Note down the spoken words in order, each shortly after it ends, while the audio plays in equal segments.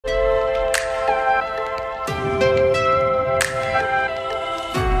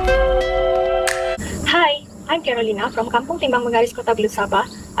I'm Carolina from Kampung Timbang Mengaris, Kota Sabah.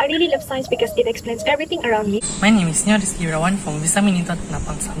 I really love science because it explains everything around me. My name is Rizky-Irawan from Visaminito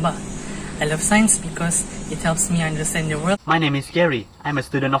Napang Sabah. I love science because it helps me understand the world. My name is Gary. I'm a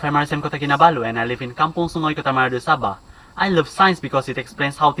student of Mrsm Kota Kinabalu and I live in Kampung Sungai, Kota Manado, Sabah. I love science because it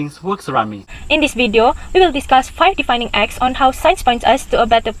explains how things work around me. In this video, we will discuss 5 defining acts on how science points us to a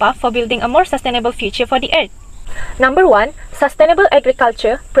better path for building a more sustainable future for the Earth. Number 1. Sustainable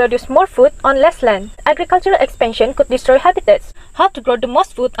agriculture. Produce more food on less land. Agricultural expansion could destroy habitats. How to grow the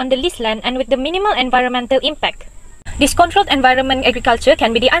most food on the least land and with the minimal environmental impact. This controlled environment agriculture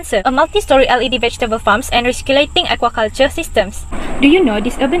can be the answer. A multi-story LED vegetable farms and recirculating aquaculture systems. Do you know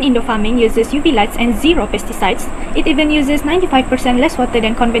this urban indoor farming uses UV lights and zero pesticides? It even uses 95% less water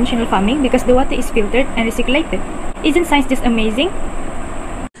than conventional farming because the water is filtered and recirculated. Isn't science just amazing?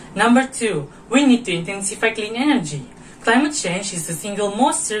 Number 2. We need to intensify clean energy. Climate change is the single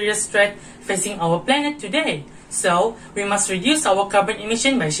most serious threat facing our planet today. So, we must reduce our carbon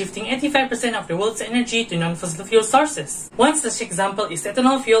emission by shifting 85% of the world's energy to non-fossil fuel sources. One such example is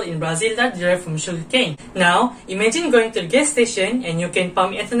ethanol fuel in Brazil that derived from sugarcane. Now, imagine going to the gas station and you can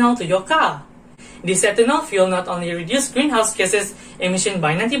pump ethanol to your car. This ethanol fuel not only reduces greenhouse gases emission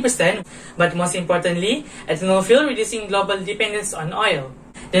by 90%, but most importantly, ethanol fuel reducing global dependence on oil.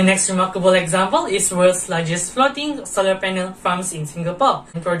 The next remarkable example is world's largest floating solar panel farms in Singapore,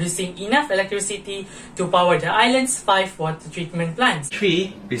 producing enough electricity to power the island's 5 water treatment plants.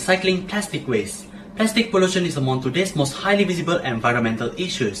 3. Recycling plastic waste. Plastic pollution is among today's most highly visible environmental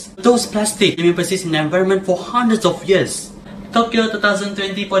issues. Those plastics may persist in the environment for hundreds of years. Tokyo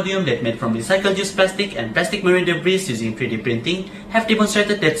 2020 podium that made from recycled used plastic and plastic marine debris using 3D printing have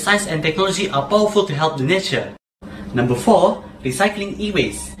demonstrated that science and technology are powerful to help the nature. Number 4. Recycling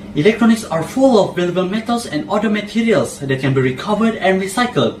e-waste. Electronics are full of valuable metals and other materials that can be recovered and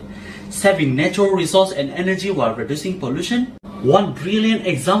recycled, saving natural resource and energy while reducing pollution. One brilliant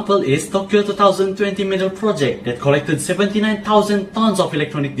example is Tokyo 2020 medal project that collected 79,000 tons of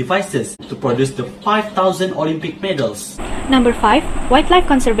electronic devices to produce the 5,000 Olympic medals. Number 5. Wildlife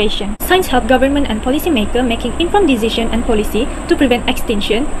conservation. Science helps government and policymakers making informed decision and policy to prevent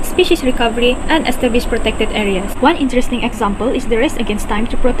extinction, species recovery, and establish protected areas. One interesting example is the race against time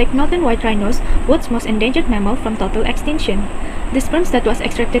to protect northern white rhinos, world's most endangered mammal, from total extinction. The sperms that was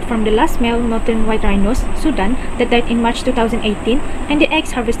extracted from the last male northern white rhinos, Sudan, that died in March 2018, and the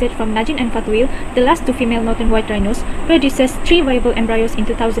eggs harvested from Najin and Fatwil, the last 2 female northern white rhinos, produces 3 viable embryos in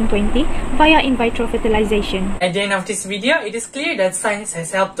 2020 via in vitro fertilization. At the end of this video, it is clear that science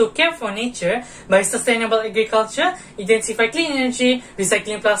has helped to care for nature by sustainable agriculture, intensify clean energy,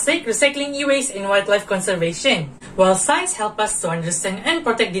 recycling plastic, recycling e-waste, and wildlife conservation. While science helps us to understand and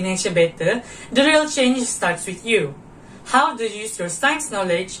protect the nature better, the real change starts with you. How do you use your science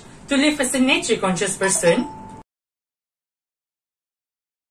knowledge to live as a nature-conscious person?